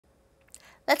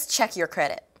Let's check your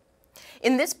credit.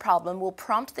 In this problem, we'll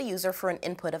prompt the user for an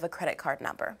input of a credit card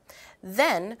number.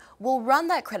 Then, we'll run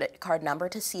that credit card number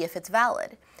to see if it's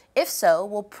valid. If so,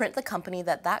 we'll print the company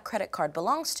that that credit card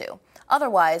belongs to.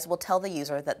 Otherwise, we'll tell the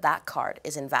user that that card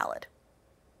is invalid.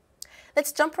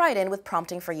 Let's jump right in with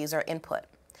prompting for user input.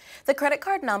 The credit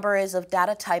card number is of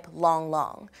data type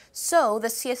long, so the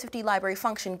CS50 library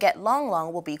function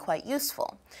getLong will be quite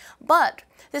useful. But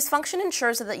this function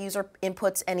ensures that the user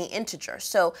inputs any integer,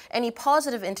 so any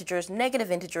positive integers,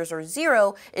 negative integers, or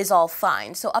 0 is all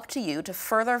fine, so up to you to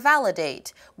further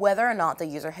validate whether or not the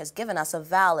user has given us a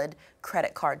valid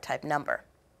credit card type number.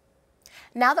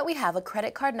 Now that we have a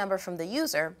credit card number from the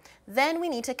user, then we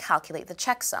need to calculate the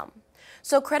checksum.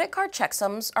 So credit card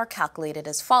checksums are calculated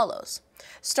as follows.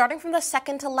 Starting from the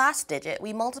second to last digit,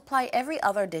 we multiply every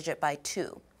other digit by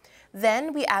 2.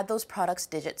 Then we add those products'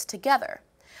 digits together.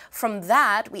 From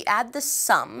that, we add the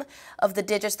sum of the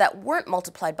digits that weren't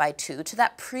multiplied by 2 to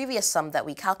that previous sum that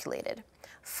we calculated.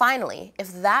 Finally,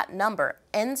 if that number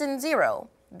ends in 0,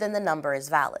 then the number is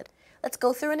valid. Let's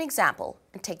go through an example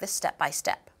and take this step by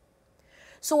step.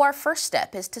 So our first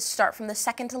step is to start from the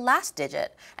second to last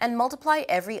digit and multiply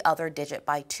every other digit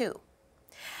by 2.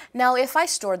 Now, if I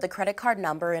stored the credit card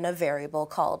number in a variable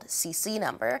called CC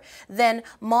number, then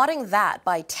modding that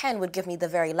by 10 would give me the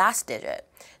very last digit.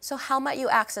 So how might you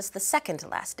access the second to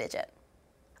last digit?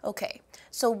 Okay,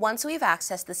 so once we've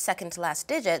accessed the second to last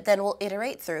digit, then we'll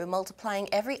iterate through multiplying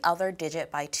every other digit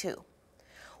by 2.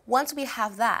 Once we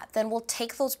have that, then we'll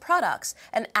take those products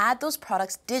and add those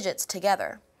products' digits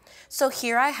together. So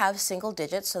here I have single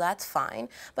digits, so that's fine.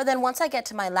 But then once I get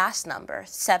to my last number,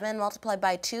 7 multiplied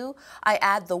by 2, I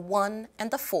add the 1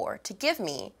 and the 4 to give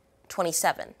me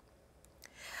 27.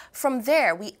 From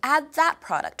there, we add that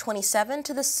product, 27,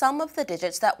 to the sum of the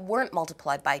digits that weren't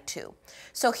multiplied by 2.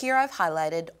 So here I've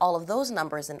highlighted all of those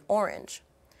numbers in orange.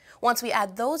 Once we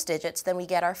add those digits, then we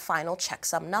get our final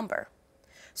checksum number.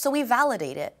 So we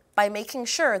validate it by making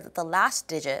sure that the last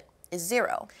digit is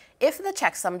 0. If the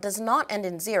checksum does not end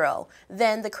in 0,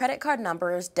 then the credit card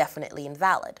number is definitely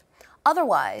invalid.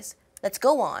 Otherwise, let's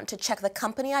go on to check the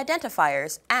company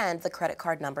identifiers and the credit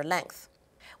card number length.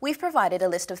 We've provided a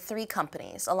list of 3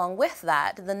 companies. Along with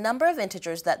that, the number of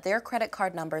integers that their credit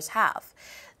card numbers have.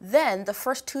 Then the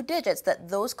first 2 digits that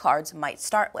those cards might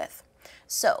start with.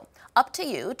 So, up to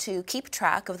you to keep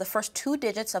track of the first 2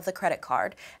 digits of the credit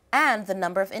card and the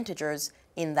number of integers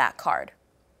in that card.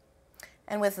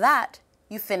 And with that,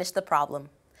 you finished the problem.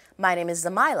 My name is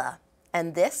Zamila,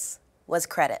 and this was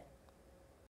Credit.